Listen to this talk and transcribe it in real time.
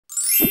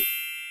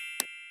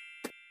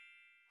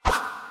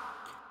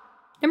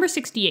Number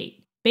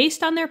 68.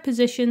 Based on their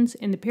positions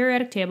in the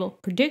periodic table,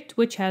 predict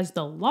which has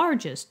the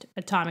largest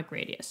atomic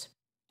radius.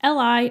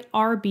 Li,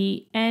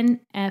 Rb, N,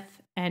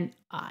 F, and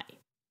I.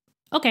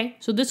 Okay,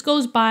 so this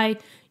goes by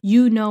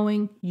you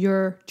knowing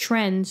your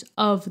trends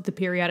of the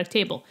periodic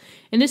table.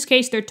 In this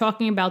case, they're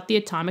talking about the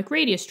atomic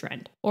radius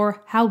trend,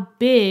 or how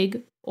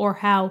big or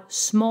how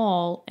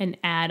small an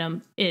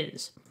atom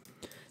is.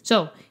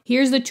 So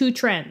here's the two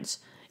trends.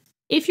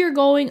 If you're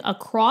going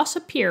across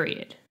a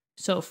period,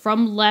 so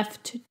from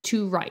left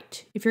to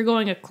right, if you're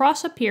going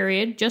across a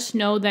period, just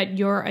know that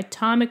your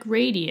atomic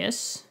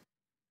radius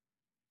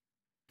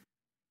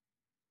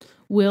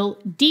will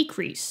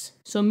decrease.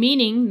 So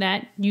meaning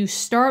that you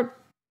start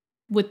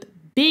with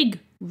big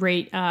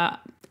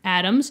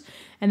atoms,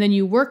 and then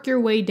you work your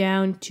way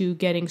down to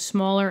getting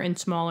smaller and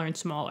smaller and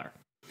smaller.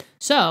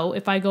 So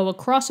if I go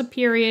across a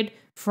period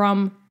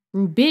from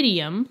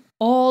rubidium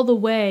all the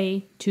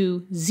way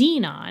to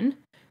xenon,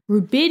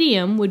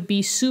 rubidium would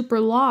be super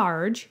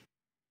large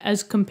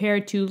as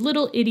compared to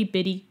little itty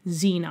bitty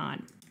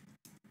xenon.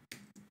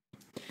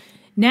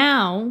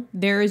 Now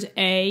there's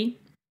a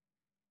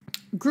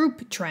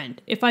group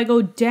trend. If I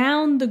go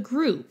down the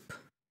group,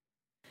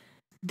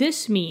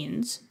 this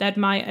means that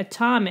my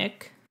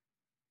atomic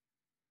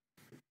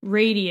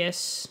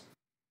radius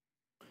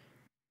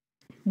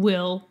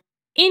will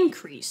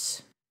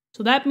increase.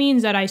 So that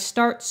means that I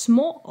start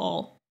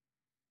small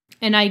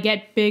and I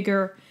get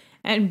bigger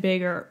and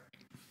bigger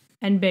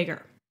and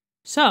bigger.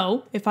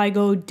 So if I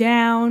go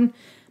down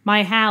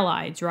my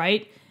halides,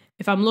 right?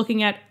 If I'm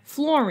looking at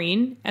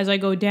fluorine, as I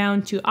go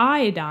down to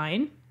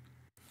iodine,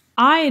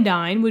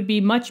 iodine would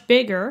be much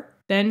bigger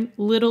than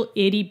little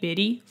itty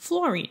bitty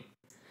fluorine.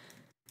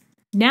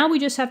 Now we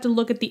just have to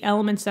look at the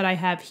elements that I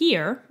have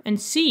here and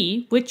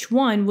see which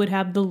one would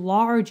have the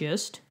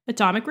largest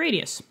atomic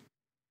radius.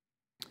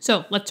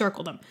 So let's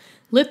circle them.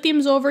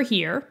 Lithium's over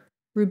here,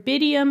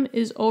 rubidium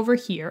is over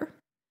here,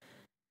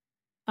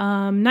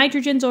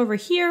 nitrogen's over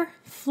here,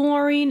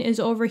 fluorine is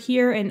over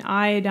here, and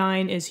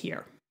iodine is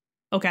here.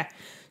 Okay,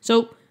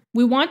 so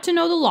we want to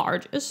know the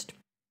largest.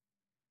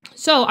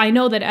 So I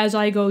know that as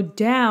I go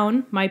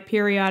down my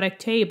periodic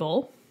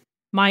table,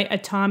 my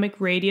atomic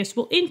radius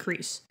will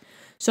increase.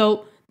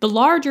 So the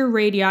larger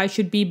radii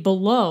should be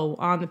below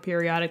on the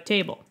periodic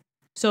table.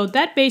 So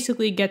that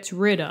basically gets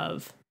rid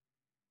of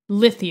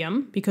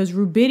lithium, because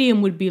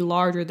rubidium would be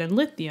larger than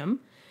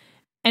lithium,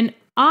 and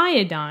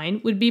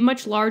iodine would be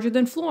much larger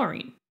than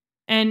fluorine.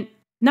 And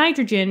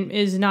nitrogen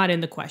is not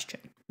in the question,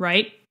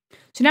 right?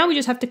 So now we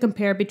just have to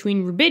compare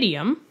between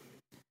rubidium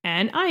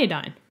and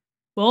iodine.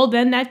 Well,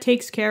 then that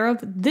takes care of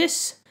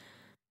this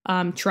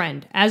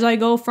trend. As I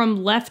go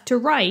from left to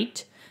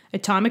right,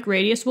 atomic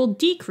radius will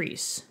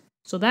decrease.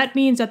 So that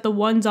means that the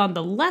ones on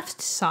the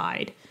left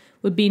side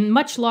would be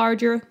much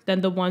larger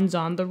than the ones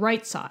on the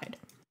right side.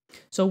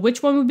 So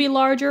which one would be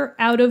larger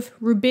out of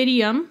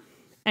rubidium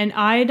and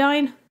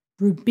iodine?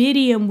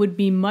 Rubidium would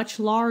be much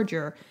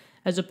larger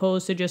as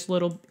opposed to just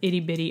little itty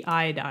bitty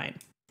iodine.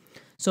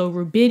 So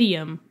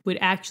rubidium would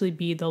actually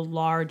be the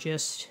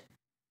largest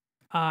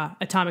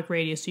atomic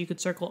radius. So you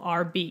could circle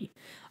Rb.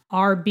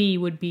 Rb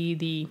would be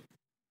the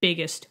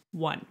biggest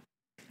one.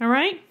 All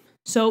right?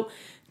 So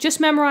just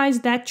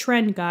memorize that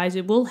trend, guys.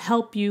 It will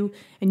help you.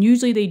 And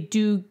usually they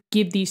do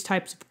give these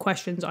types of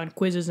questions on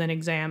quizzes and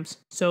exams.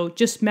 So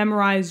just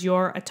memorize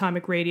your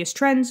atomic radius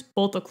trends,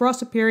 both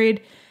across a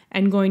period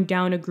and going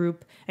down a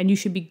group. And you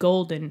should be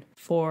golden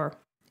for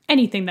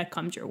anything that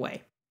comes your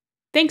way.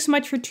 Thanks so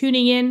much for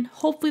tuning in.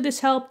 Hopefully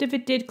this helped. If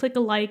it did, click a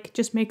like.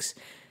 Just makes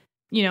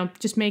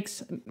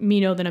me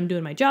know that I'm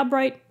doing my job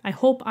right. I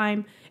hope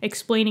I'm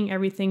explaining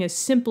everything as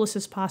simplest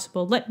as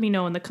possible. Let me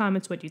know in the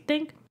comments what you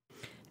think.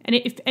 And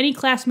if any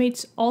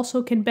classmates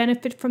also can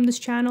benefit from this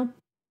channel,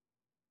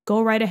 go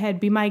right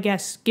ahead, be my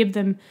guest, give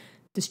them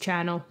this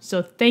channel.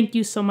 So thank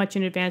you so much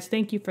in advance.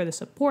 Thank you for the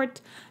support.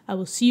 I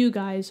will see you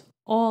guys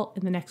all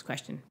in the next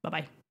question.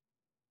 Bye-bye.